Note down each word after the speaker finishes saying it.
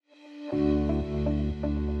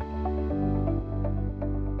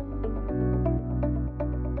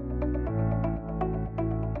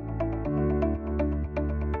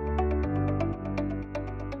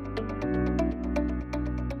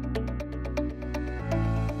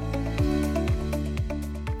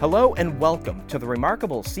Hello and welcome to the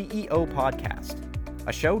Remarkable CEO Podcast,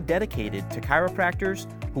 a show dedicated to chiropractors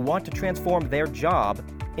who want to transform their job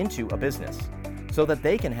into a business so that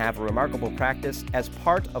they can have a remarkable practice as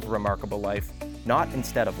part of a remarkable life, not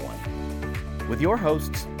instead of one. With your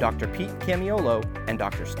hosts, Dr. Pete Camiolo and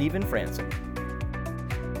Dr. Stephen Franson.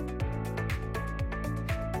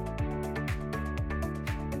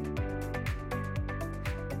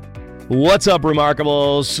 What's up,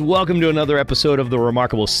 Remarkables? Welcome to another episode of the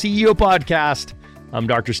Remarkable CEO Podcast. I'm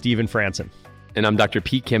Dr. Stephen Franson. And I'm Dr.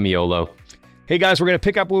 Pete Camiolo. Hey guys, we're going to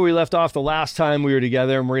pick up where we left off the last time we were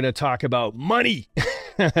together, and we're going to talk about money.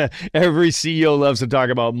 Every CEO loves to talk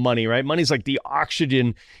about money, right? Money's like the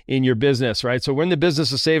oxygen in your business, right? So we're in the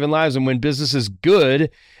business of saving lives, and when business is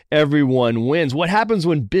good, everyone wins. What happens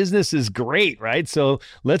when business is great, right? So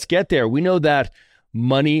let's get there. We know that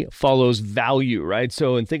money follows value, right?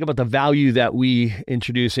 So, and think about the value that we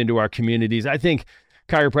introduce into our communities. I think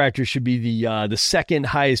chiropractors should be the second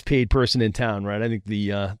highest paid person in town, right? I think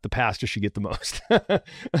the pastor should get the most.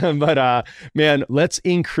 But man, let's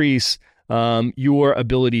increase your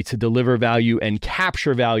ability to deliver value and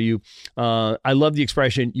capture value. I love the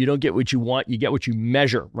expression, you don't get what you want, you get what you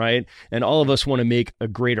measure, right? And all of us want to make a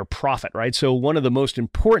greater profit, right? So one of the most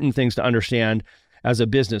important things to understand as a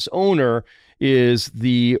business owner is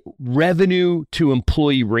the revenue to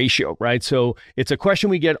employee ratio, right? So it's a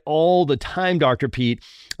question we get all the time, Dr. Pete,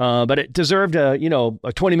 but it deserved a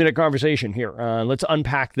 20-minute conversation here. Let's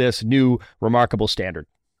unpack this new remarkable standard.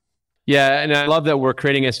 Yeah, and I love that we're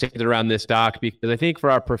creating a standard around this, Doc, because I think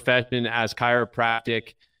for our profession as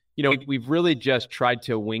chiropractic, we've really just tried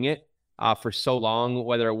to wing it for so long,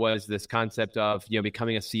 whether it was this concept of,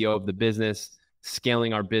 becoming a CEO of the business,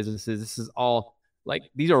 scaling our businesses. This is all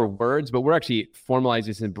these are words, but we're actually formalizing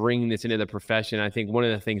this and bringing this into the profession. I think one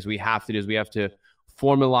of the things we have to do is we have to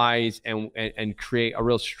formalize and create a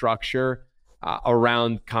real structure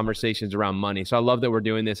around conversations around money. So I love that we're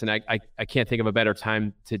doing this, and I can't think of a better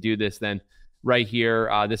time to do this than right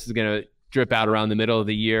here. This is going to drip out around the middle of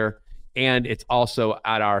the year, and it's also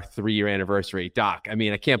at our 3-year anniversary. Doc, I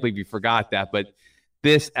mean, I can't believe you forgot that, but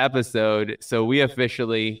this episode, so we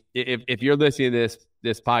officially, if you're listening to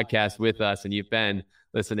this podcast with us and you've been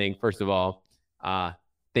listening, first of all,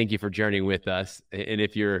 thank you for journeying with us. And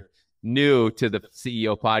if you're new to the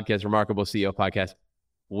CEO podcast, Remarkable CEO Podcast,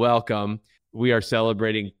 welcome. We are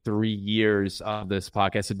celebrating 3 years of this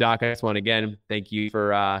podcast. So Doc, I just want to again thank you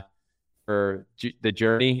for the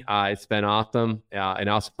journey. It's been awesome, an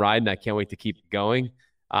awesome ride, and I can't wait to keep going.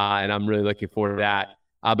 And I'm really looking forward to that.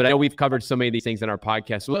 But I know we've covered so many of these things in our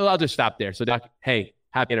podcast, so I'll just stop there. So Doc, hey,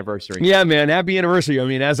 happy anniversary. Yeah, man, happy anniversary. I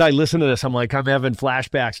mean, as I listen to this, I'm having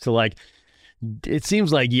flashbacks to it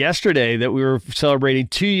seems like yesterday that we were celebrating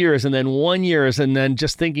 2 years and then 1 year, and then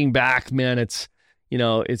just thinking back, man, it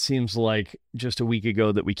seems like just a week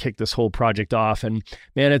ago that we kicked this whole project off. And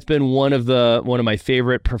man, it's been one of my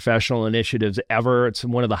favorite professional initiatives ever. It's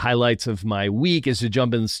one of the highlights of my week is to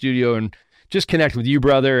jump in the studio and just connect with you,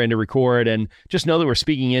 brother, and to record, and just know that we're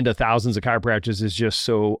speaking into thousands of chiropractors is just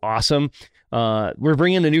so awesome. We're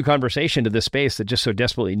bringing a new conversation to this space that just so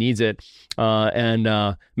desperately needs it.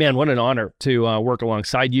 Man, what an honor to work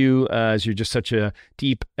alongside you as you're just such a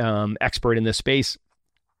deep expert in this space.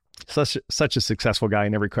 Such a successful guy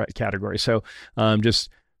in every category. So just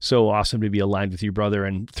so awesome to be aligned with you, brother.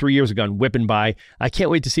 And 3 years have gone whipping by. I can't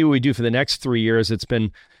wait to see what we do for the next 3 years. It's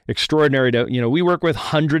been extraordinary to, we work with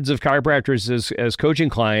hundreds of chiropractors as coaching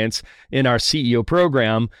clients in our CEO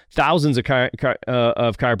program, thousands of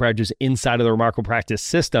chiropractors inside of the Remarkable Practice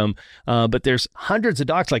system. But there's hundreds of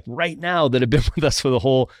docs right now that have been with us for the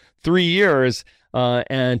whole 3 years.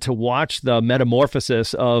 And to watch the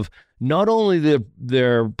metamorphosis of not only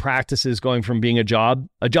their practices going from being a job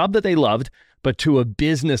that they loved, but to a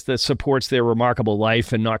business that supports their remarkable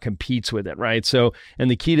life and not competes with it, right? So, and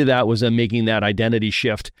the key to that was making that identity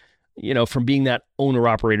shift, from being that owner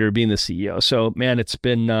operator to being the CEO. So, man, it's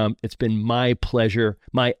been my pleasure,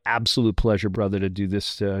 my absolute pleasure, brother, to do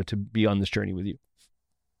this, to be on this journey with you.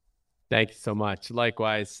 Thank you so much.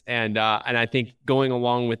 Likewise. And I think going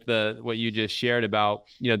along with what you just shared about,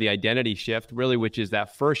 the identity shift, really, which is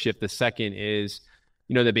that first shift. The second is,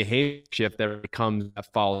 the behavior shift that becomes a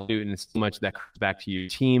follow suit, and so much that comes back to your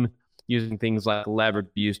team, using things like leverage,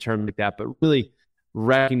 use terms like that, but really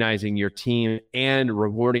recognizing your team and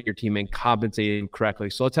rewarding your team and compensating correctly.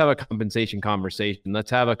 So let's have a compensation conversation.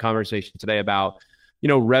 Let's have a conversation today about,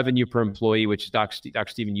 revenue per employee, which Dr.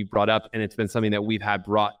 Stephen, you brought up, and it's been something that we've had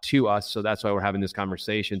brought to us. So that's why we're having this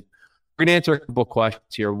conversation. We're going to answer a couple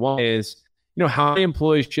questions here. One is, how many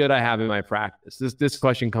employees should I have in my practice? This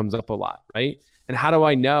question comes up a lot, right? And how do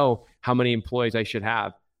I know how many employees I should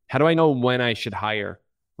have? How do I know when I should hire?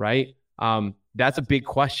 Right? That's a big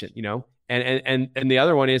question, And the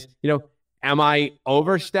other one is, am I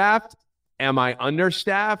overstaffed? Am I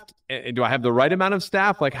understaffed? And do I have the right amount of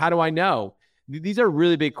staff? Like, how do I know? These are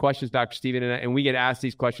really big questions, Dr. Stephen, and we get asked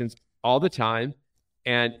these questions all the time.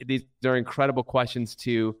 And these are incredible questions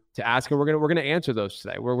to ask, and we're gonna answer those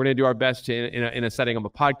today. We're gonna do our best to, in a setting of a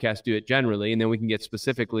podcast, do it generally, and then we can get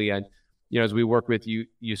specifically, and as we work with you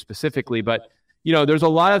specifically. But there's a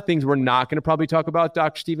lot of things we're not going to probably talk about,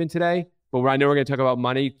 Dr. Stephen, today. But I know we're going to talk about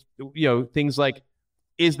money. Things like,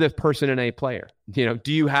 is the person an A player? Do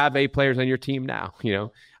you have A players on your team now? Do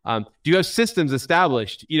you have systems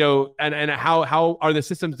established? And how are the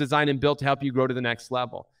systems designed and built to help you grow to the next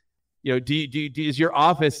level? Is your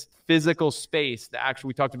office physical space?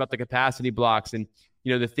 We talked about the capacity blocks and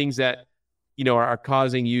the things that are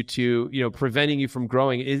causing you to preventing you from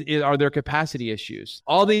growing. Are there capacity issues?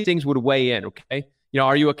 All these things would weigh in. Okay,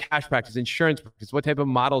 are you a cash practice, insurance practice? What type of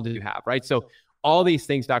model do you have? Right. So all these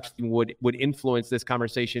things, Dr. Stephen, would influence this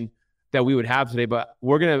conversation that we would have today. But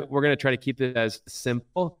we're gonna try to keep it as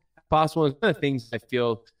simple as possible. And one of the things I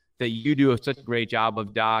feel that you do such a great job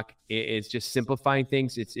of, Doc, is just simplifying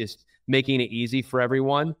things. It's making it easy for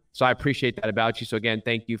everyone. So I appreciate that about you. So again,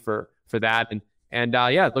 thank you for that. And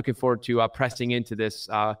looking forward to pressing into this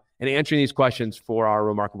and answering these questions for our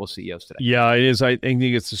remarkable CEOs today. Yeah, it is. I think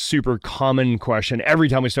it's a super common question. Every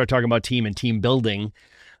time we start talking about team and team building,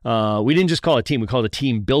 we didn't just call it team, we call it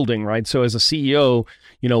team building, right? So as a CEO,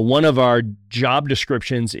 one of our job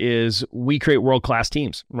descriptions is we create world-class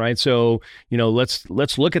teams, right? So,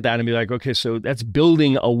 let's look at that and be like, okay, so that's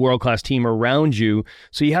building a world-class team around you.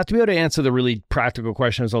 So you have to be able to answer the really practical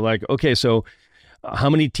questions of like, okay, so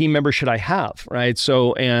how many team members should I have, right?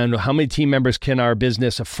 So, and how many team members can our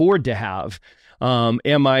business afford to have?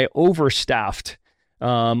 Am I overstaffed?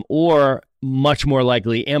 Or much more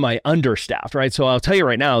likely, am I understaffed, right? So I'll tell you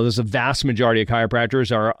right now, there's a vast majority of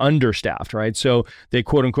chiropractors are understaffed, right? So they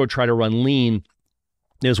quote unquote try to run lean.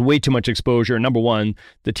 There's way too much exposure. Number one,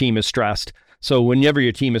 the team is stressed. So whenever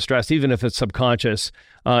your team is stressed, even if it's subconscious,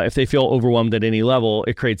 if they feel overwhelmed at any level,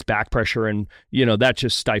 it creates back pressure, and that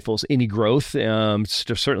just stifles any growth.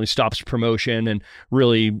 Certainly stops promotion and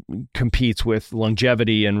really competes with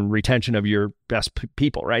longevity and retention of your best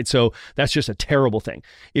people, right? So that's just a terrible thing.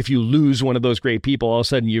 If you lose one of those great people, all of a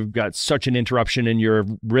sudden you've got such an interruption in your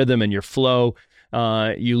rhythm and your flow.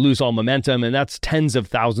 You lose all momentum, and that's tens of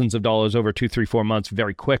thousands of dollars over 2, 3, 4 months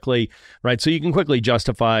very quickly, right? So you can quickly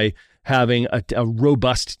justify having a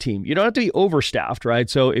robust team. You don't have to be overstaffed, right?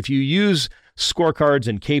 So if you use scorecards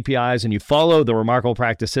and KPIs and you follow the Remarkable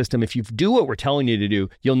Practice System, if you do what we're telling you to do,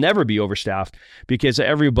 you'll never be overstaffed, because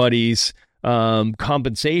everybody's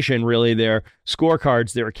compensation, really their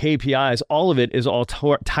scorecards, their KPIs, all of it is all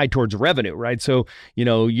tied towards revenue, right? So, you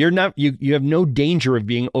have no danger of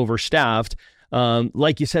being overstaffed.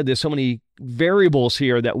 Like you said, there's so many variables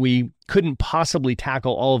here that we couldn't possibly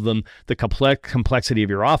tackle all of them. The complexity of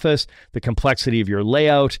your office, the complexity of your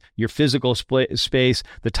layout, your physical space,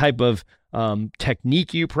 the type of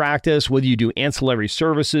technique you practice, whether you do ancillary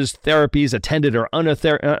services, therapies, attended or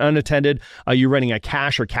unattended. Are you running a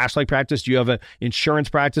cash or cash-like practice? Do you have an insurance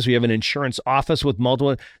practice? Do you have an insurance office with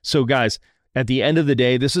multiple? So guys, at the end of the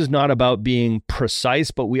day, this is not about being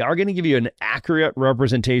precise, but we are going to give you an accurate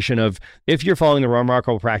representation of, if you're following the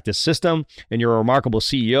Remarkable Practice System and you're a remarkable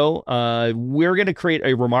CEO, we're going to create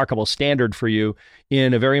a remarkable standard for you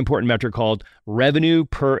in a very important metric called revenue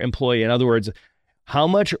per employee. In other words, how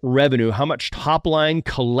much revenue, how much top line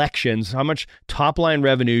collections, how much top line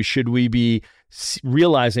revenue should we be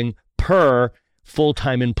realizing per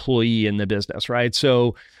full-time employee in the business, right?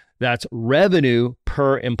 So that's revenue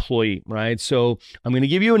per employee, right? So I'm going to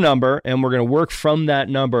give you a number and we're going to work from that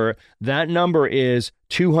number. That number is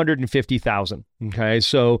 $250,000. Okay.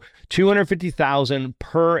 So $250,000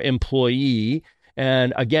 per employee.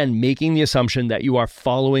 And again, making the assumption that you are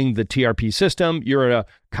following the TRP system. You're a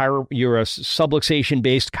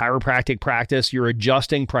subluxation-based chiropractic practice. You're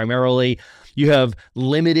adjusting primarily. You have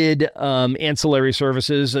limited ancillary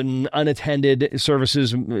services and unattended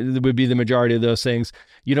services would be the majority of those things.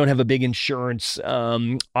 You don't have a big insurance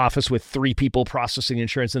office with 3 people processing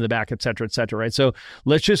insurance in the back, et cetera, right? So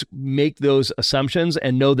let's just make those assumptions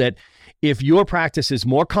and know that if your practice is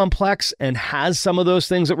more complex and has some of those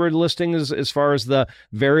things that we're listing as far as the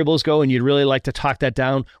variables go, and you'd really like to talk that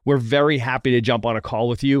down, we're very happy to jump on a call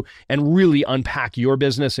with you and really unpack your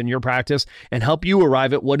business and your practice and help you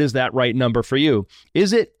arrive at what is that right number for you.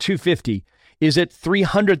 Is it 250? Is it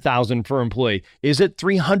 300,000 per employee? Is it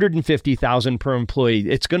 350,000 per employee?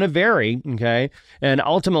 It's going to vary, okay? And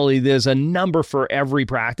ultimately, there's a number for every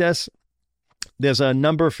practice. There's a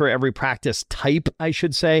number for every practice type, I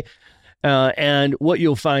should say. And what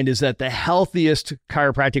you'll find is that the healthiest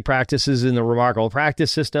chiropractic practices in the Remarkable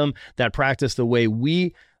Practice System, that practice the way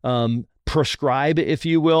we prescribe, if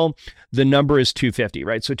you will, the number is 250,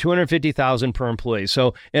 right? So 250,000 per employee.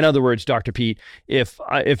 So in other words, Dr. Pete, if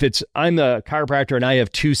I'm a chiropractor and I have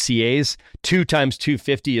 2 CAs, 2 times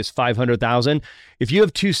 250 is 500,000. If you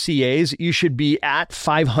have 2 CAs, you should be at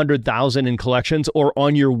 500,000 in collections or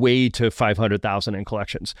on your way to 500,000 in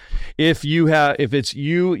collections. If it's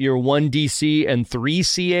you're 1 DC and 3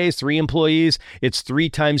 CAs, 3 employees, it's 3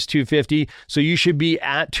 times 250. So you should be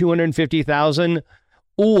at 250,000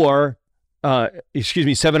 or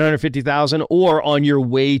 750,000 or on your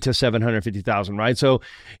way to 750,000, right? So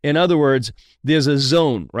in other words, there's a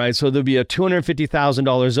zone, right? So there'll be a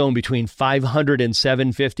 $250,000 zone between 500 and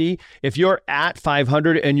 750. If you're at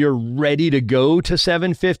 500 and you're ready to go to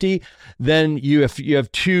 750, then you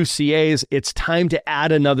have 2 CAs, it's time to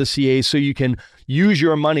add another CA so you can use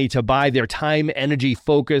your money to buy their time, energy,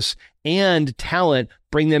 focus, and talent,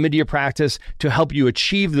 bring them into your practice to help you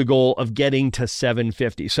achieve the goal of getting to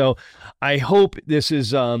 750. So I hope this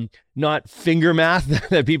is not finger math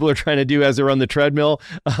that people are trying to do as they're on the treadmill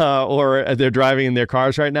or they're driving in their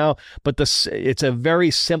cars right now, but it's a very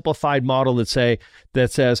simplified model that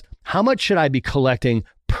says, how much should I be collecting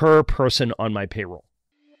per person on my payroll?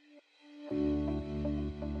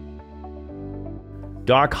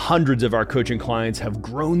 Doc, hundreds of our coaching clients have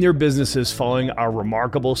grown their businesses following our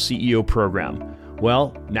Remarkable CEO program.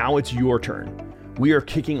 Well, now it's your turn. We are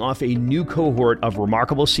kicking off a new cohort of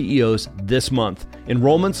Remarkable CEOs this month.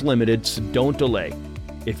 Enrollment's limited, so don't delay.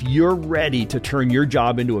 If you're ready to turn your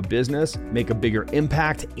job into a business, make a bigger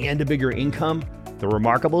impact and a bigger income, the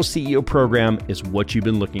Remarkable CEO program is what you've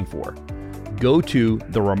been looking for. Go to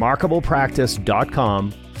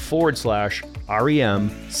theremarkablepractice.com/REM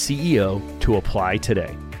CEO to apply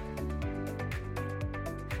today.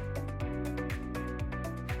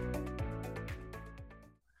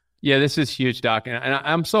 Yeah, this is huge, Doc. And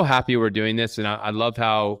I'm so happy we're doing this. And I love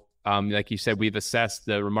how, like you said, we've assessed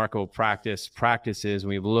the Remarkable practices, and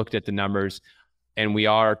we've looked at the numbers, and we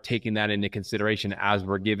are taking that into consideration as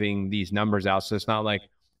we're giving these numbers out. So it's not like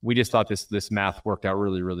we just thought this math worked out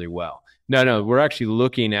really, really well. No, we're actually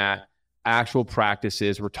looking at actual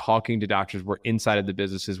practices. We're talking to doctors. We're inside of the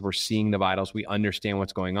businesses. We're seeing the vitals. We understand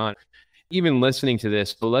what's going on. Even listening to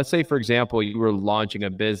this, so let's say, for example, you were launching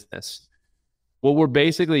a business. What we're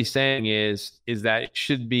basically saying is that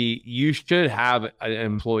you should have an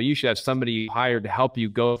employee, you should have somebody hired to help you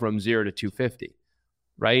go from 0 to 250,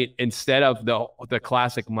 right? Instead of the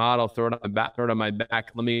classic model, throw it on my back,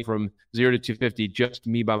 let me from 0 to 250, just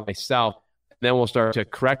me by myself. Then we'll start to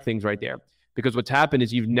correct things right there. Because what's happened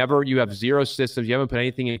is you have 0 systems, you haven't put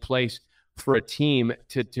anything in place for a team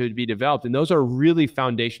to be developed. And those are really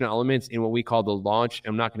foundational elements in what we call the launch.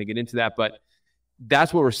 I'm not going to get into that, but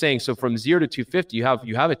that's what we're saying. So from 0 to 250, you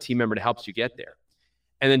have a team member that helps you get there.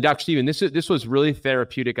 And then Dr. Steven, this was really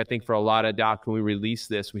therapeutic, I think, for a lot of docs when we released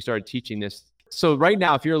this, we started teaching this. So right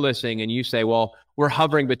now, if you're listening and you say, well, we're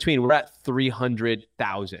at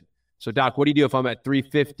 300,000. So Doc, what do you do if I'm at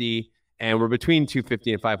 350 and we're between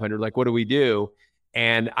 250 and 500? Like, what do we do?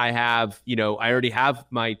 And I have, I already have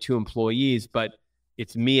my 2 employees, but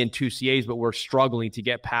it's me and 2 CAs, but we're struggling to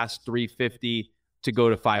get past 350 to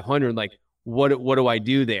go to 500. Like, what do I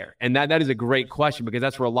do there? And that is a great question, because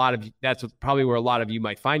that's probably where a lot of you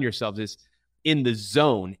might find yourselves, is in the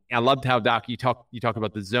zone. I loved how, Doc, you talk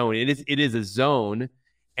about the zone. It is a zone.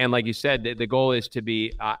 And like you said, the goal is to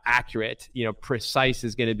be accurate, precise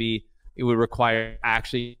is going to be, it would require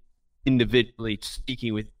actually individually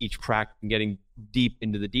speaking with each practice and getting deep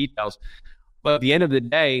into the details. But at the end of the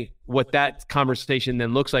day, what that conversation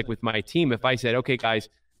then looks like with my team, if I said, okay, guys,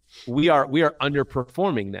 we are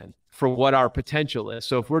underperforming then for what our potential is.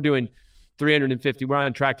 So if we're doing 350, we're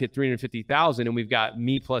on track to hit 350,000, and we've got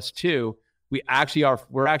me plus 2, we're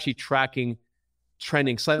actually trending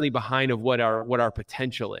slightly behind of what our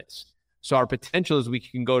potential is. So our potential is we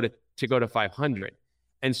can go to 500.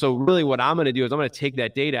 And so really what I'm going to do is I'm going to take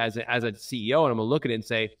that data as a CEO, and I'm going to look at it and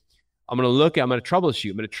say, I'm going to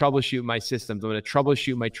troubleshoot. I'm going to troubleshoot my systems. I'm going to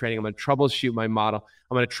troubleshoot my training. I'm going to troubleshoot my model.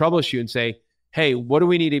 I'm going to troubleshoot and say, hey, what do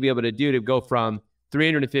we need to be able to do to go from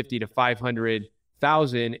 350 to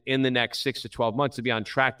 500,000 in the next 6 to 12 months to be on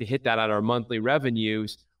track to hit that at our monthly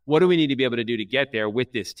revenues? What do we need to be able to do to get there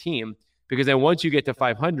with this team? Because then once you get to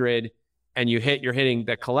 500 and you're hitting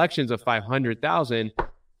the collections of 500,000,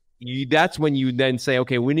 that's when you then say,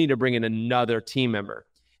 okay, we need to bring in another team member.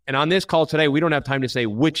 And on this call today, we don't have time to say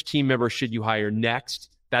which team member should you hire next.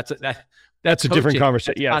 That's a different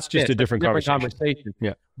conversation. Yeah, it's just a different conversation.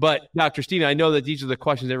 Yeah. But Dr. Steven, I know that these are the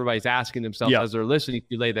questions everybody's asking themselves as they're listening.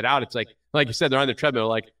 You lay that out. It's like you said, they're on the treadmill,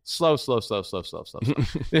 like slow.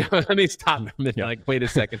 Let me stop. Like, wait a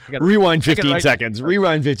second. Rewind 15 seconds.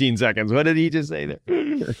 Rewind 15 seconds. What did he just say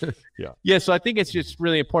there? Yeah. So I think it's just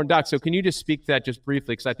really important, Doc. So can you just speak to that just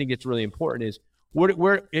briefly? Because I think it's really important is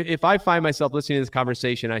where if I find myself listening to this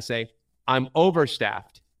conversation, I say, I'm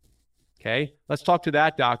overstaffed. Okay, let's talk to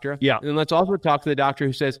that doctor. Yeah. And let's also talk to the doctor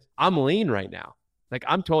who says, I'm lean right now. Like,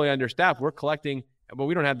 I'm totally understaffed. We're collecting, but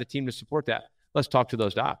we don't have the team to support that. Let's talk to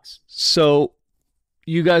those docs. So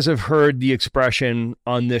you guys have heard the expression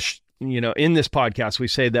on this, in this podcast, we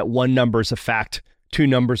say that one number is a fact, two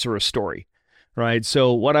numbers are a story, right?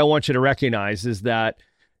 So what I want you to recognize is that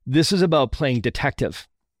this is about playing detective.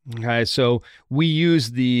 Okay, so we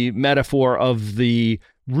use the metaphor of the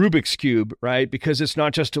Rubik's Cube, right? Because it's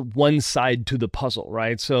not just one side to the puzzle,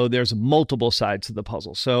 right? So there's multiple sides to the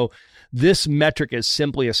puzzle. So this metric is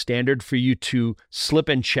simply a standard for you to slip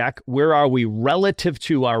and check where are we relative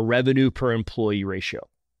to our revenue per employee ratio.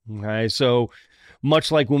 Okay, so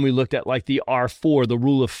much like when we looked at like the R4, the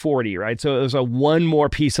rule of 40, right? So there's one more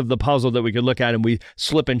piece of the puzzle that we could look at and we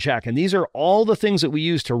slip and check. And these are all the things that we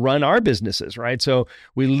use to run our businesses, right? So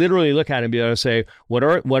we literally look at it and be able to say,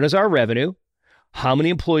 what is our revenue? How many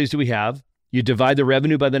employees do we have? You divide the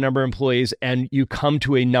revenue by the number of employees and you come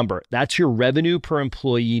to a number. That's your revenue per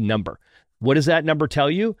employee number. What does that number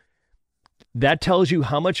tell you? That tells you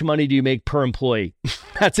how much money do you make per employee.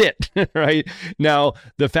 That's it, right? Now,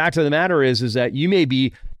 the fact of the matter is that you may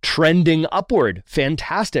be trending upward.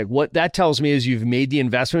 Fantastic. What that tells me is you've made the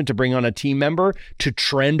investment to bring on a team member to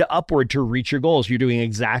trend upward to reach your goals. You're doing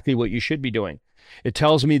exactly what you should be doing. It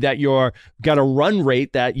tells me that you've got a run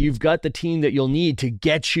rate, that you've got the team that you'll need to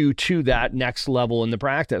get you to that next level in the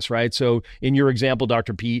practice, right? So in your example,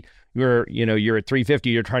 Dr. Pete, you're at 350,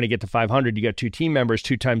 you're trying to get to 500. You got two team members,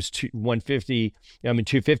 2 times 150.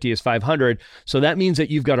 250 is 500. So that means that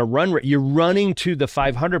you've got a run rate. You're running to the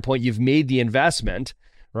 500 point. You've made the investment,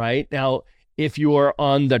 right? Now, if you're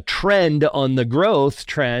on the trend, on the growth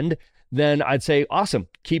trend, then I'd say, awesome,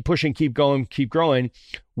 keep pushing, keep going, keep growing.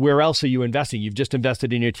 Where else are you investing? You've just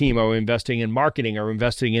invested in your team. Are you investing in marketing? Are you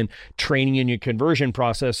investing in training in your conversion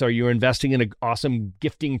process? Are you investing in an awesome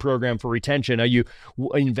gifting program for retention? Are you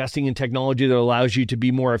investing in technology that allows you to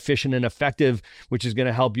be more efficient and effective, which is going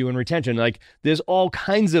to help you in retention? Like, there's all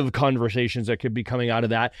kinds of conversations that could be coming out of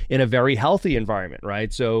that in a very healthy environment,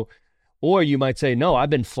 right? So, or you might say, no,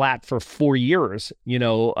 I've been flat for 4 years. We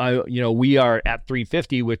are at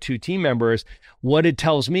 350 with 2 team members. What it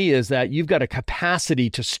tells me is that you've got a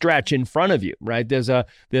capacity to stretch in front of you, right? There's a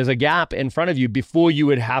gap in front of you before you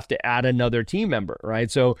would have to add another team member,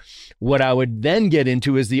 right? So what I would then get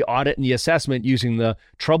into is the audit and the assessment using the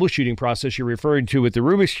troubleshooting process you're referring to with the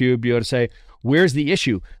Rubik's Cube. Be able to say, where's the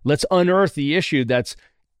issue? Let's unearth the issue that's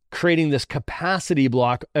creating this capacity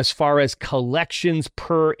block as far as collections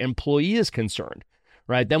per employee is concerned,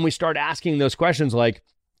 right? Then we start asking those questions like,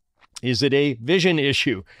 is it a vision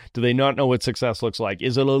issue? Do they not know what success looks like?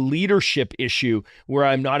 Is it a leadership issue where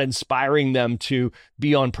I'm not inspiring them to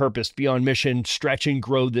be on purpose, be on mission, stretch and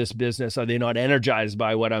grow this business? Are they not energized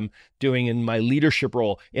by what I'm doing in my leadership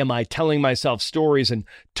role? Am I telling myself stories and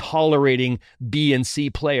tolerating B and C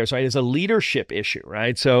players, right? It's a leadership issue,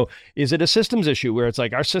 right? So is it a systems issue where it's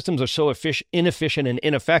like our systems are so inefficient and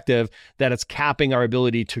ineffective that it's capping our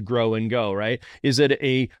ability to grow and go, right? Is it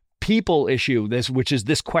a people issue, which is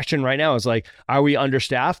this question right now, is like, are we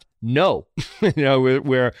understaffed? No.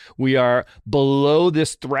 We are below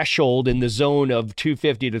this threshold in the zone of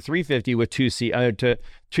 250 to 350 with to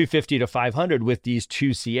 250 to 500 with these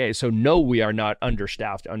 2 CAs. So no, we are not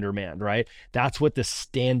understaffed, undermanned, right? That's what the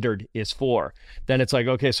standard is for. Then it's like,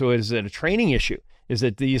 okay, so is it a training issue? Is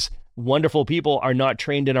it these wonderful people are not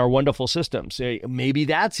trained in our wonderful systems? Maybe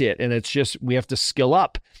that's it. And it's just, we have to skill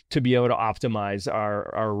up to be able to optimize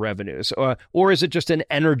our revenues. Or is it just an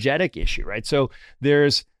energetic issue, right? So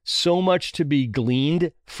there's so much to be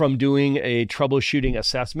gleaned from doing a troubleshooting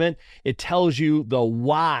assessment. It tells you the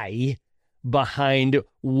why behind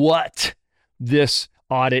what this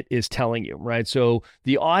audit is telling you, right? So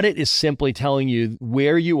the audit is simply telling you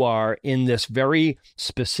where you are in this very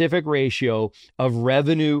specific ratio of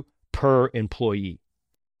revenue per employee.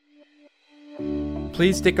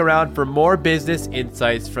 Please stick around for more business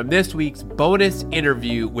insights from this week's bonus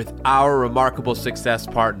interview with our remarkable success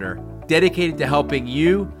partner, dedicated to helping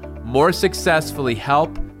you more successfully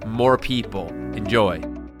help more people. Enjoy.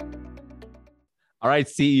 All right,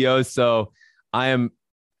 CEOs. So I am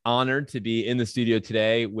honored to be in the studio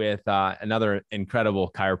today with another incredible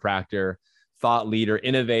chiropractor, thought leader,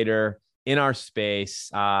 innovator, in our space,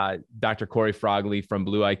 Dr. Corey Frogley from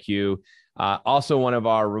Blue IQ, also one of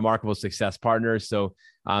our remarkable success partners. So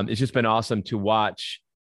it's just been awesome to watch.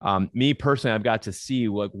 Me personally, I've got to see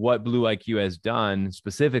what Blue IQ has done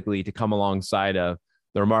specifically to come alongside of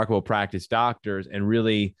the remarkable practice doctors and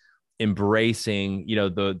really embracing,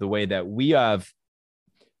 the way that we have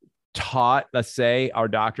taught, let's say, our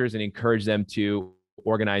doctors and encourage them to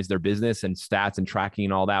organize their business and stats and tracking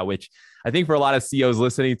and all that, which I think for a lot of CEOs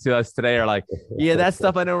listening to us today are like, yeah, that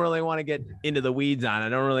stuff I don't really want to get into the weeds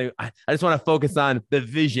on. I just want to focus on the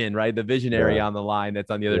vision, right? The visionary on the line that's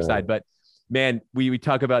on the other side. But man, we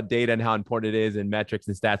talk about data and how important it is and metrics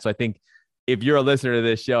and stats. So I think if you're a listener to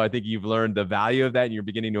this show, I think you've learned the value of that and you're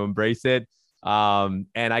beginning to embrace it. And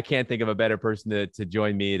I can't think of a better person to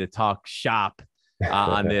join me to talk shop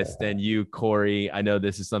on this than you, Corey. I know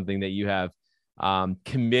this is something that you have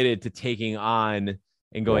committed to taking on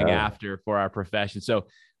and going after for our profession. So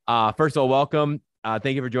first of all, welcome.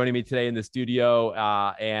 Thank you for joining me today in the studio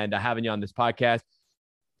and having you on this podcast.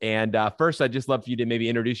 And first, I'd just love for you to maybe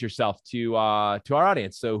introduce yourself to our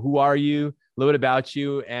audience. So who are you, a little bit about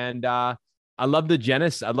you, and I'd love to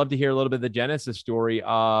hear a little bit of the genesis story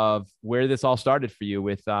of where this all started for you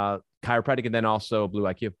with chiropractic and then also Blue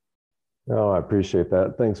IQ. Oh, I appreciate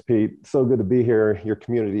that. Thanks, Pete. So good to be here. Your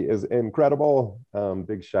community is incredible.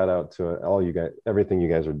 Big shout out to all you guys, everything you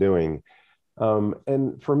guys are doing.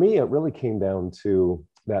 And for me, it really came down to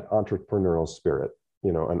that entrepreneurial spirit.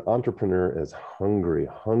 An entrepreneur is hungry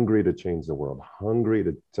to change the world, hungry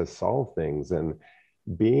to solve things. And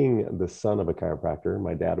being the son of a chiropractor,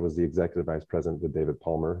 my dad was the executive vice president of David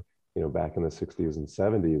Palmer, back in the 60s and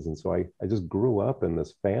 70s. And so I just grew up in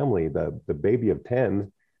this family, the baby of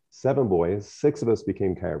 10, 7 boys, 6 of us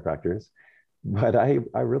became chiropractors. But I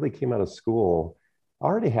really came out of school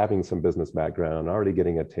already having some business background, already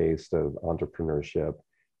getting a taste of entrepreneurship.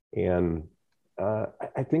 And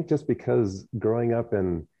I think just because growing up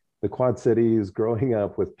in the Quad Cities, growing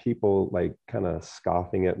up with people like kind of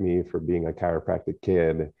scoffing at me for being a chiropractic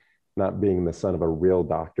kid, not being the son of a real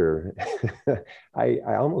doctor, I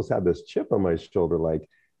almost had this chip on my shoulder, like,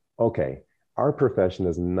 okay, our profession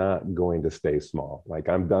is not going to stay small. Like,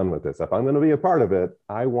 I'm done with this. If I'm going to be a part of it,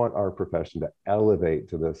 I want our profession to elevate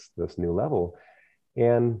to this new level.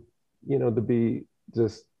 And, to be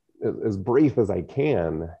just as brief as I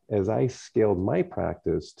can, as I scaled my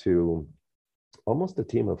practice to almost a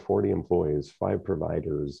team of 40 employees, 5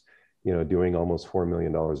 providers, doing almost $4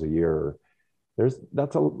 million a year.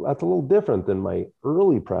 That's a little different than my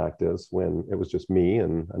early practice when it was just me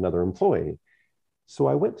and another employee. So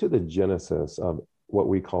I went through the genesis of what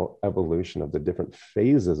we call evolution of the different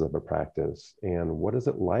phases of a practice. And what is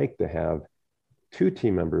it like to have 2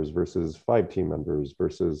 team members versus 5 team members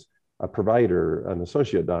versus a provider, an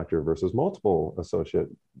associate doctor versus multiple associate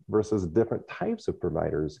versus different types of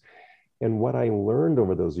providers. And what I learned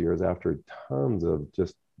over those years, after tons of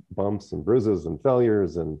just bumps and bruises and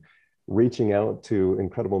failures and reaching out to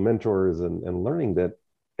incredible mentors and learning that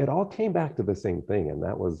it all came back to the same thing. And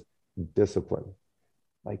that was discipline.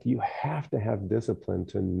 Like, you have to have discipline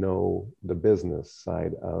to know the business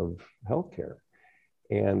side of healthcare.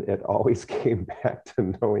 And it always came back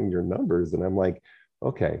to knowing your numbers. And I'm like,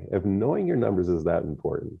 okay, if knowing your numbers is that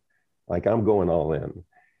important, like, I'm going all in.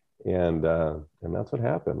 And that's what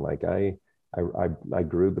happened. Like, I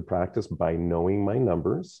grew the practice by knowing my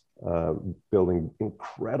numbers, building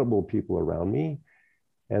incredible people around me,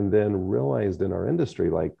 and then realized in our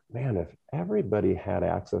industry, like, man, if everybody had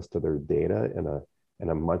access to their data in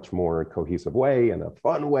a much more cohesive way, in a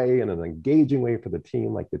fun way, and an engaging way for the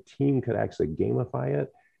team, like the team could actually gamify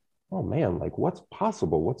it. Oh man, like, what's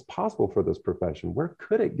possible? What's possible for this profession? Where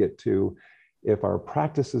could it get to if our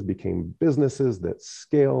practices became businesses that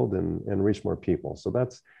scaled and reached more people? So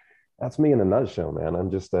that's me in a nutshell, man. I'm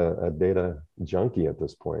just a data junkie at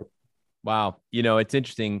this point. Wow. It's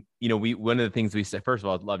interesting. One of the things we said, first of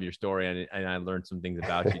all, I love your story. And I learned some things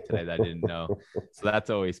about you today that I didn't know. So that's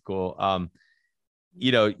always cool.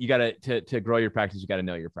 You got to grow your practice, you got to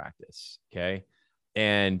know your practice. Okay.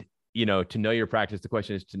 And, to know your practice, the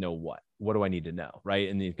question is to know what do I need to know? Right.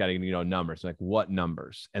 And you've got to, numbers, like what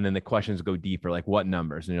numbers? And then the questions go deeper, like what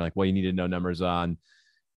numbers? And you're like, well, you need to know numbers on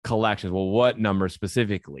collections. Well, what numbers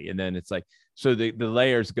specifically? And then it's like, so the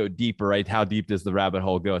layers go deeper, right? How deep does the rabbit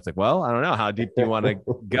hole go? It's like, well, I don't know. How deep do you want to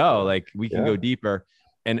go? Like, we can go deeper.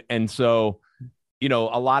 And so, a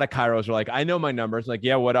lot of chiros are like, I know my numbers. Like,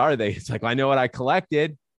 yeah, what are they? It's like, I know what I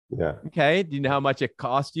collected. Yeah. Okay. Do you know how much it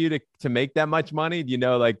cost you to make that much money? Do you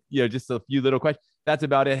know, just a few little questions? That's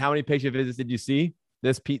about it. How many patient visits did you see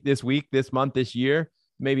this week, this month, this year?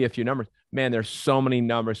 Maybe a few numbers. man, there's so many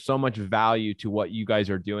numbers, so much value to what you guys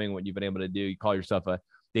are doing, what you've been able to do. You call yourself a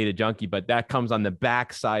data junkie, but that comes on the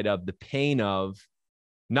backside of the pain of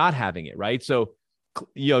not having it, right? So,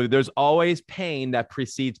 there's always pain that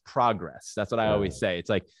precedes progress. That's what I always say. It's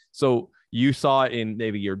like, so you saw it in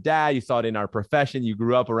maybe your dad, you saw it in our profession, you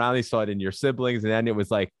grew up around, you saw it in your siblings, and then it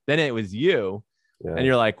was you. Yeah. And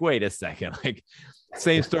you're like, wait a second, like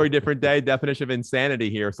same story, different day, definition of insanity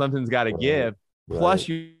here. Something's got to give. Plus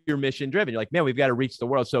you're mission driven. You're like, man, we've got to reach the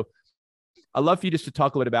world. So I'd love for you just to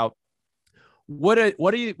talk a little bit about what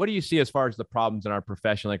do you see as far as the problems in our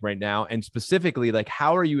profession, like right now, and specifically, like,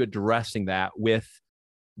 how are you addressing that with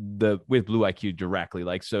Blue IQ directly?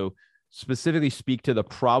 Like, so specifically speak to the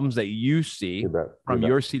problems that you see from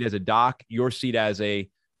your seat as a doc, your seat as a,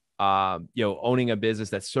 owning a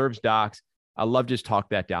business that serves docs. I'd love to just talk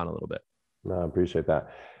that down a little bit. No, I appreciate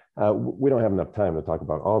that. We don't have enough time to talk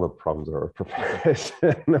about all the problems of our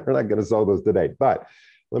profession. We're not going to solve those today, but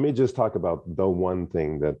let me just talk about the one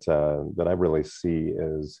thing that I really see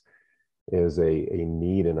is a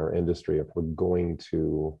need in our industry. If we're going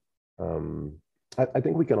to, I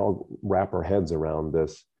think we can all wrap our heads around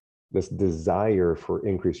this desire for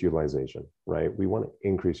increased utilization, right? We want to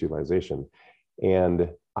increase utilization. And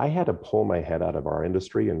I had to pull my head out of our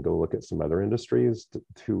industry and go look at some other industries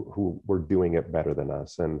who were doing it better than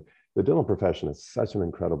us. And the dental profession is such an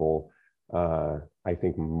incredible, I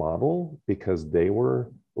think, model, because they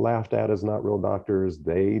were laughed at as not real doctors.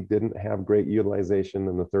 They didn't have great utilization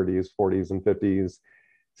in the 30s, 40s, and 50s.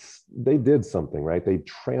 They did something, right? They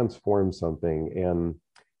transformed something. And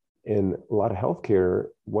in a lot of healthcare,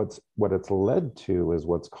 what it's led to is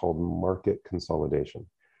what's called market consolidation.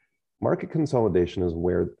 Market consolidation is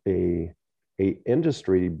where a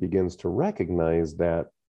industry begins to recognize that,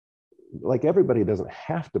 like, everybody doesn't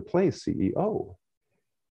have to play CEO.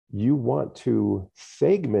 You want to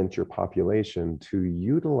segment your population to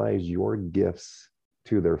utilize your gifts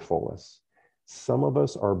to their fullest. Some of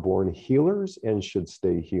us are born healers and should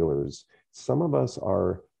stay healers. Some of us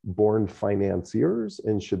are born financiers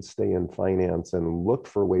and should stay in finance and look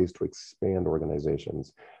for ways to expand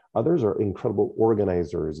organizations. Others are incredible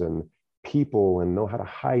organizers and people and know how to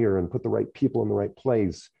hire and put the right people in the right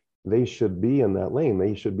place. They should be in that lane.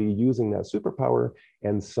 They should be using that superpower.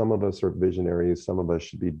 And some of us are visionaries. Some of us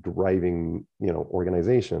should be driving,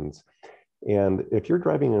 organizations. And if you're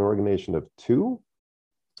driving an organization of 2,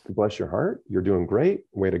 bless your heart, you're doing great.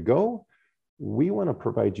 Way to go. We want to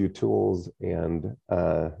provide you tools and,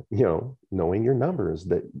 knowing your numbers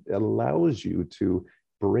that allows you to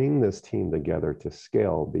bring this team together to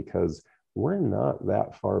scale, because we're not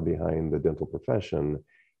that far behind the dental profession.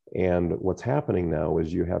 And what's happening now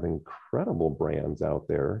is you have incredible brands out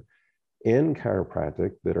there in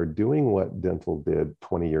chiropractic that are doing what dental did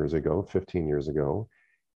 20 years ago, 15 years ago.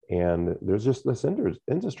 And there's just this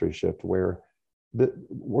industry shift where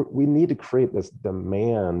we need to create this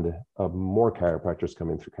demand of more chiropractors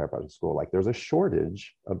coming through chiropractic school. Like, there's a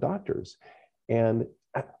shortage of doctors. And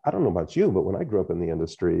I don't know about you, but when I grew up in the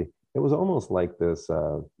industry, it was almost like this,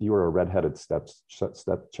 you were a redheaded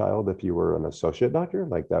stepchild if you were an associate doctor,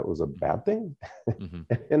 like that was a bad thing. Mm-hmm.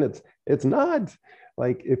 And it's not.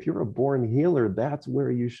 Like, if you're a born healer, that's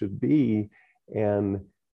where you should be. And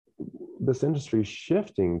this industry is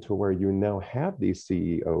shifting to where you now have these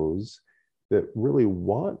CEOs that really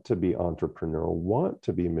want to be entrepreneurial, want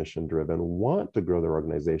to be mission driven, want to grow their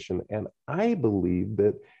organization. And I believe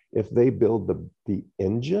that if they build the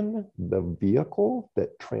engine, the vehicle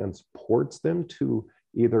that transports them to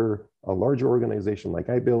either a larger organization like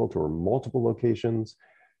I built or multiple locations,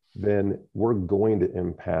 then we're going to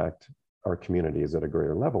impact our communities at a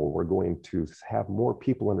greater level. We're going to have more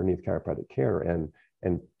people underneath chiropractic care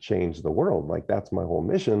and change the world. Like, that's my whole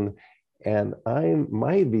mission. And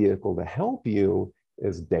my vehicle to help you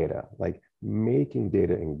is data, like making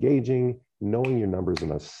data engaging, knowing your numbers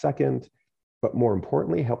in a second, but more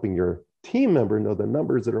importantly, helping your team member know the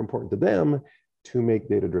numbers that are important to them to make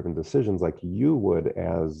data-driven decisions like you would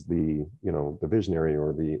as the visionary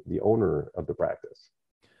or the owner of the practice.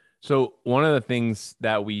 So one of the things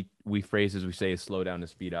that we phrase as we say is slow down to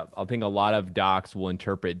speed up. I think a lot of docs will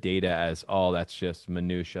interpret data as, oh, that's just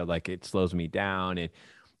minutia, like it slows me down.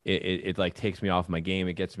 It like takes me off my game.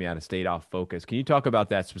 It gets me out of state, off focus. Can you talk about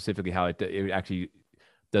that specifically, how it actually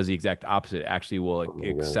does the exact opposite? It actually will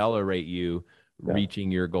accelerate you reaching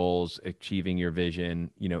your goals, achieving your vision,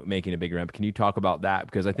 making a bigger impact. Can you talk about that?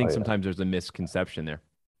 Because I think sometimes there's a misconception there.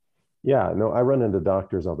 Yeah, no, I run into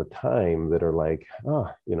doctors all the time that are like,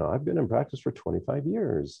 I've been in practice for 25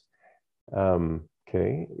 years.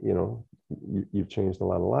 Okay, you've changed a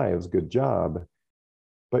lot of lives. Good job.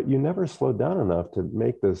 but you never slowed down enough to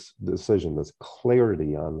make this decision, this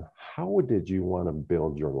clarity on how did you want to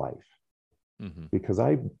build your life? Mm-hmm. Because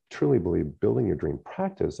I truly believe building your dream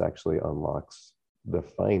practice actually unlocks the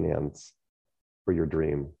finance for your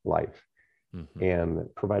dream life. Mm-hmm.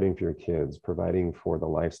 And providing for your kids, providing for the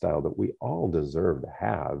lifestyle that we all deserve to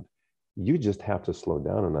have. You just have to slow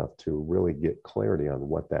down enough to really get clarity on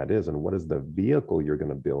what that is and what is the vehicle you're going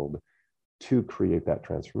to build to create that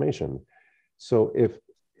transformation. So if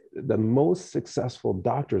the most successful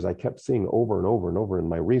doctors I kept seeing over and over and over in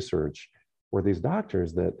my research were these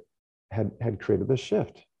doctors that had created this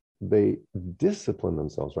shift. They disciplined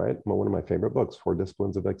themselves, right? One of my favorite books, 4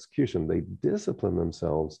 Disciplines of Execution. They disciplined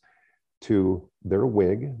themselves to their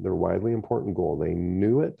WIG, their widely important goal. They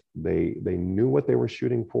knew it. They knew what they were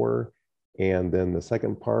shooting for. And then the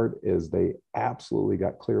second part is they absolutely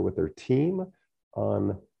got clear with their team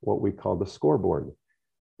on what we call the scoreboard.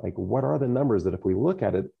 Like, what are the numbers that if we look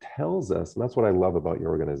at it tells us, and that's what I love about your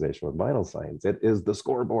organization with Vital Signs. It is the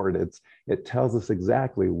scoreboard. It tells us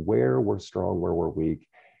exactly where we're strong, where we're weak.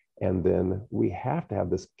 And then we have to have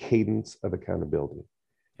this cadence of accountability.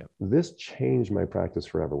 Yep. This changed my practice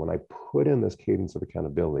forever when I put in this cadence of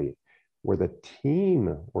accountability where the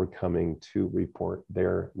team were coming to report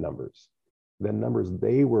their numbers, the numbers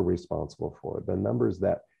they were responsible for, the numbers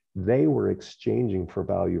that they were exchanging for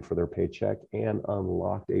value for their paycheck, and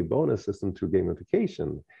unlocked a bonus system through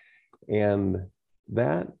gamification. And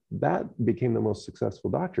that became the most successful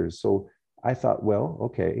doctors. So I thought, well,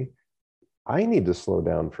 okay, I need to slow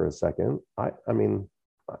down for a second. I mean,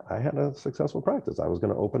 I had a successful practice. I was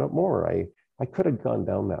going to open up more. I could have gone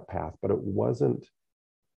down that path, but it wasn't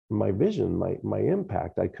my vision, my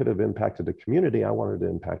impact. I could have impacted the community. I wanted to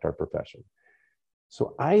impact our profession.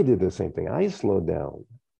 So I did the same thing. I slowed down.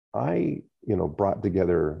 I, brought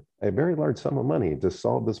together a very large sum of money to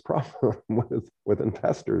solve this problem with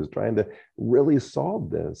investors trying to really solve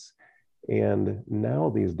this. And now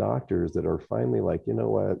these doctors that are finally like, you know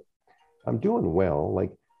what, I'm doing well.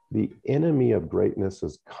 Like, the enemy of greatness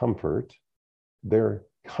is comfort. They're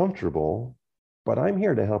comfortable, but I'm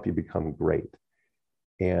here to help you become great.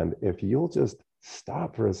 And if you'll just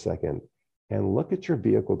stop for a second and look at your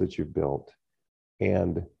vehicle that you've built,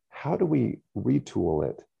 and how do we retool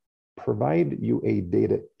it, provide you a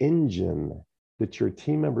data engine that your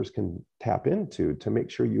team members can tap into to make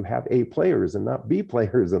sure you have A players and not B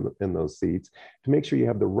players in those seats, to make sure you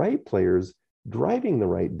have the right players driving the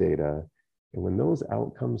right data. And when those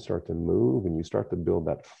outcomes start to move and you start to build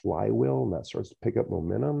that flywheel and that starts to pick up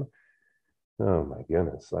momentum, oh my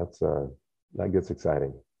goodness, that gets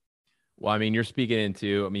exciting. Well, I mean, you're speaking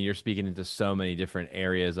into so many different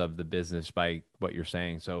areas of the business by what you're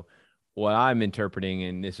saying. So what I'm interpreting,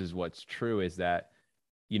 and this is what's true, is that,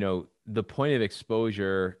 the point of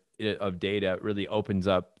exposure of data really opens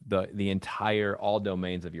up the entire, all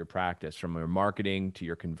domains of your practice, from your marketing to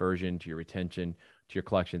your conversion, to your retention, to your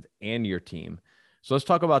collections, and your team. So let's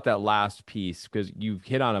talk about that last piece, because you've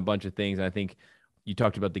hit on a bunch of things. And I think you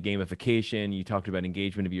talked about the gamification, you talked about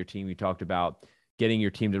engagement of your team, you talked about getting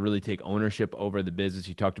your team to really take ownership over the business.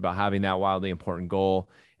 You talked about having that wildly important goal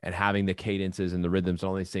and having the cadences and the rhythms and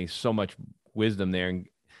all these things. So much wisdom there. And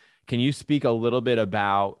can you speak a little bit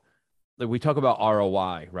about, like, we talk about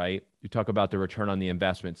ROI, right? You talk about the return on the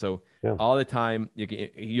investment. So all the time,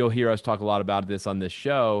 you'll hear us talk a lot about this on this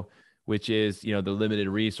show, which is, the limited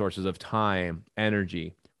resources of time,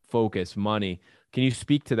 energy, focus, money. Can you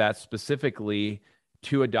speak to that specifically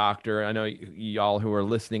to a doctor? I know y'all who are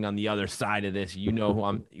listening on the other side of this,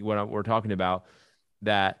 what we're talking about,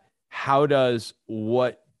 that how does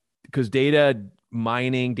because data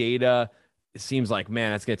mining data, it seems like,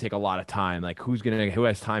 man, that's going to take a lot of time. Like, who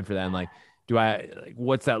has time for that? And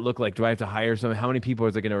what's that look like? Do I have to hire someone? How many people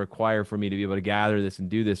is it going to require for me to be able to gather this and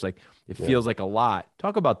do this? Like, it feels like a lot.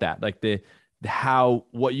 Talk about that. Like how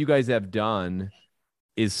what you guys have done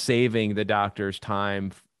is saving the doctors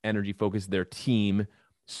time, energy, focus, their team,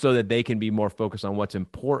 so that they can be more focused on what's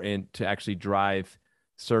important to actually drive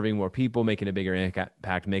serving more people, making a bigger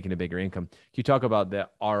impact, making a bigger income. Can you talk about the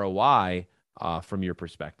ROI from your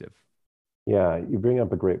perspective? Yeah, you bring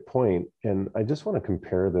up a great point. And I just want to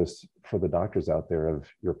compare this for the doctors out there of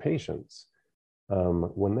your patients.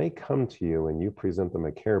 When they come to you and you present them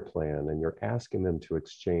a care plan and you're asking them to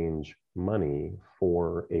exchange money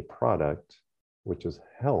for a product, which is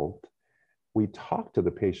health, we talk to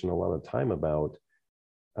the patient a lot of time about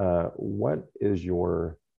what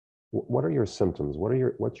are your symptoms?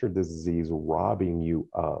 What's your disease robbing you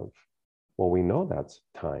of? Well, we know that's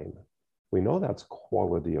time. We know that's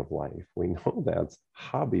quality of life. We know that's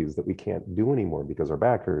hobbies that we can't do anymore because our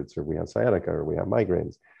back hurts, or we have sciatica, or we have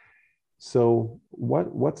migraines. So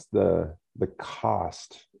what's the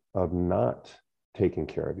cost of not taking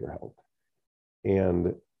care of your health?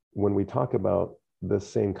 And when we talk about the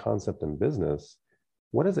same concept in business,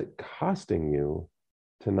 what is it costing you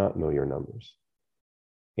to not know your numbers?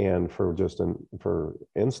 And for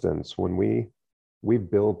instance, when we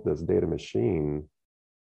built this data machine,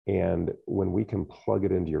 and when we can plug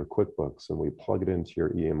it into your QuickBooks and we plug it into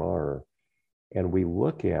your EMR, and we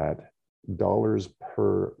look at dollars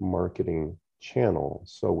per marketing channel,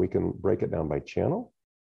 so we can break it down by channel,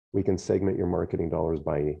 we can segment your marketing dollars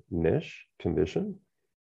by niche condition,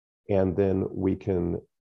 and then we can,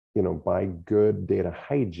 by good data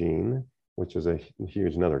hygiene, which is a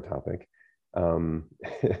huge another topic,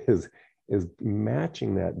 is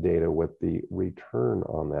matching that data with the return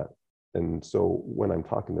on that. And so when I'm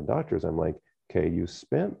talking to doctors, I'm like, okay, you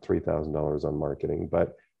spent $3,000 on marketing,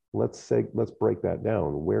 but let's break that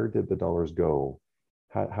down. Where did the dollars go?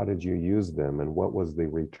 How did you use them? And what was the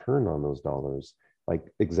return on those dollars? Like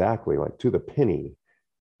exactly, like to the penny.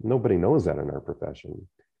 Nobody knows that in our profession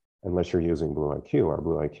unless you're using Blue IQ. Our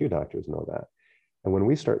Blue IQ doctors know that. And when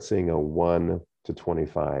we start seeing a 1 to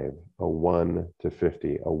 25, a 1 to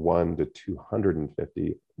 50, a 1 to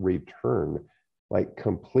 250 return, like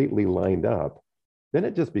completely lined up, then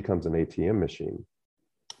it just becomes an ATM machine,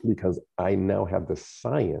 because I now have the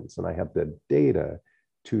science and I have the data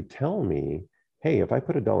to tell me, hey, if I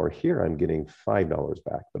put $1 here, I'm getting $5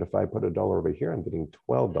 back. But if I put $1 over here, I'm getting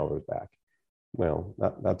 $12 back. Well,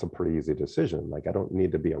 that's a pretty easy decision. Like, I don't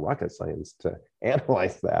need to be a rocket science to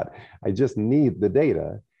analyze that. I just need the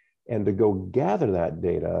data, and to go gather that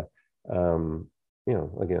data.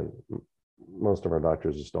 Again, most of our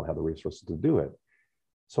doctors just don't have the resources to do it.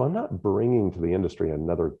 So I'm not bringing to the industry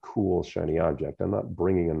another cool, shiny object. I'm not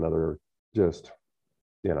bringing another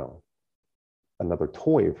another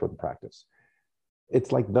toy for the practice.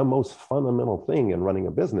 It's like the most fundamental thing in running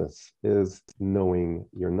a business is knowing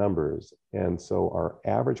your numbers. And so our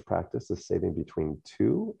average practice is saving between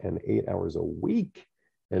 2 and 8 hours a week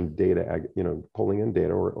in data, pulling in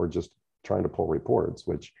data or just trying to pull reports,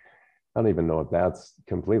 which I don't even know if that's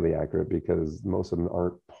completely accurate, because most of them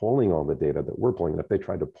aren't pulling all the data that we're pulling. If they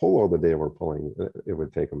tried to pull all the data we're pulling, it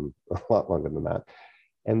would take them a lot longer than that.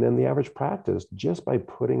 And then the average practice, just by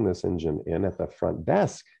putting this engine in at the front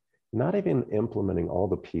desk, not even implementing all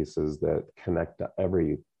the pieces that connect to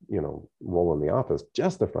every role in the office,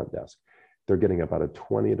 just the front desk, they're getting about a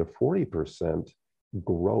 20 to 40%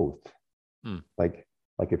 growth.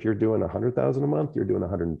 Like if you're doing 100,000 a month, you're doing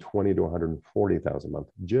 120 to 140,000 a month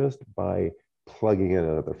just by plugging in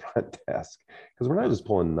at the front desk. Because we're not just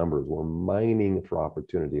pulling numbers, we're mining for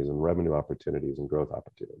opportunities and revenue opportunities and growth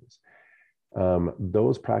opportunities.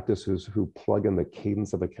 Those practices who plug in the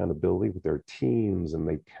cadence of accountability with their teams and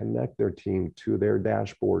they connect their team to their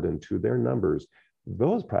dashboard and to their numbers,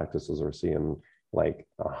 those practices are seeing like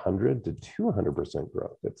 100 to 200%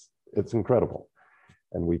 growth. It's incredible.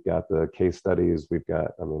 And we've got the case studies.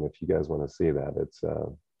 If you guys want to see that,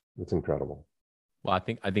 it's incredible. Well, I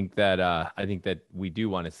think that we do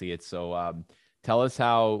want to see it. So tell us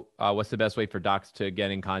what's the best way for docs to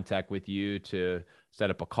get in contact with you, to set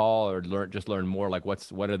up a call or learn more? Like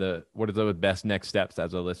what are the best next steps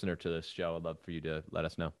as a listener to this show? I'd love for you to let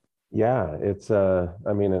us know. Yeah, it's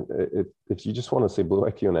if you just want to see Blue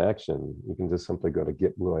IQ in action, you can just simply go to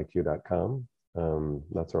getblueiq.com.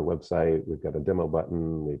 That's our website. We've got a demo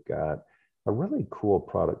button. We've got a really cool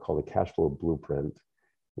product called the Cash Flow Blueprint,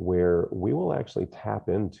 where we will actually tap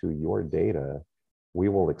into your data. We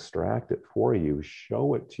will extract it for you,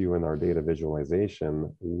 show it to you in our data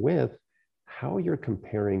visualization with how you're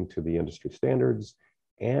comparing to the industry standards,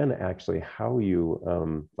 and actually how you,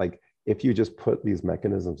 if you just put these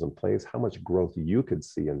mechanisms in place, how much growth you could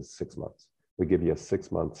see in 6 months. We give you a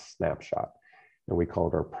 6-month snapshot, and we call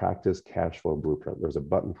it our Practice Cash Flow Blueprint. There's a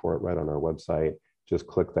button for it right on our website. Just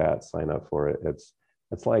click that, sign up for it.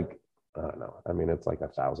 It's like, I don't know. It's like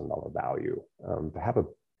 $1,000 value to have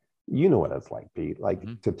you know what it's like, Pete,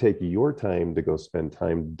 to take your time to go spend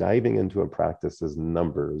time diving into a practice's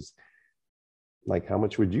numbers. Like, how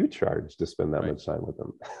much would you charge to spend that much time with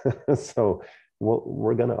them? So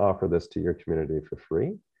we're going to offer this to your community for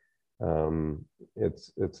free.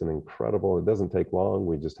 It's an incredible, it doesn't take long.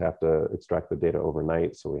 We just have to extract the data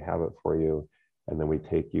overnight. So we have it for you. And then we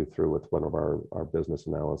take you through with one of our business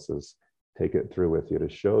analysis, take it through with you to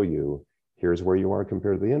show you, here's where you are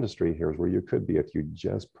compared to the industry. Here's where you could be if you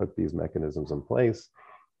just put these mechanisms in place.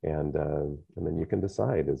 And then you can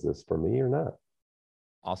decide, is this for me or not?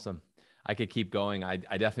 Awesome. I could keep going. I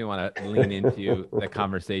definitely want to lean into the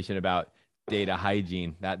conversation about data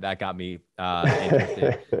hygiene. That got me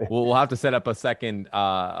interested. We'll have to set up a second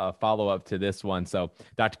follow-up to this one. So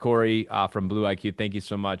Dr. Corey from Blue IQ, thank you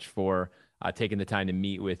so much for taking the time to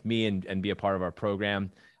meet with me and be a part of our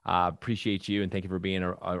program. Appreciate you, and thank you for being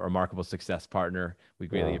a remarkable success partner. We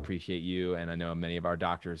greatly appreciate you, and I know many of our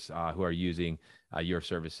doctors who are using your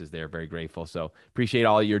services, they're very grateful. So appreciate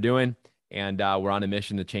all you're doing, and we're on a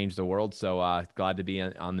mission to change the world. So glad to be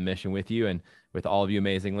on the mission with you and with all of you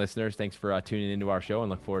amazing listeners. Thanks for tuning into our show, and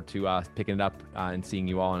look forward to picking it up and seeing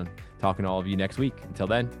you all and talking to all of you next week. Until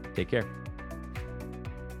then, take care.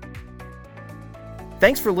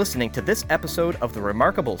 Thanks for listening to this episode of the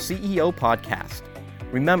Remarkable CEO Podcast.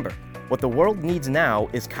 Remember, what the world needs now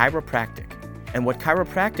is chiropractic, and what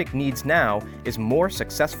chiropractic needs now is more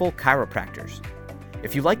successful chiropractors.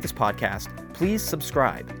 If you like this podcast, please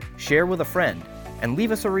subscribe, share with a friend, and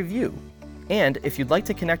leave us a review. And if you'd like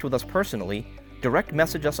to connect with us personally, direct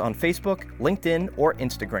message us on Facebook, LinkedIn, or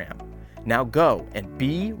Instagram. Now go and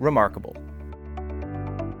be remarkable.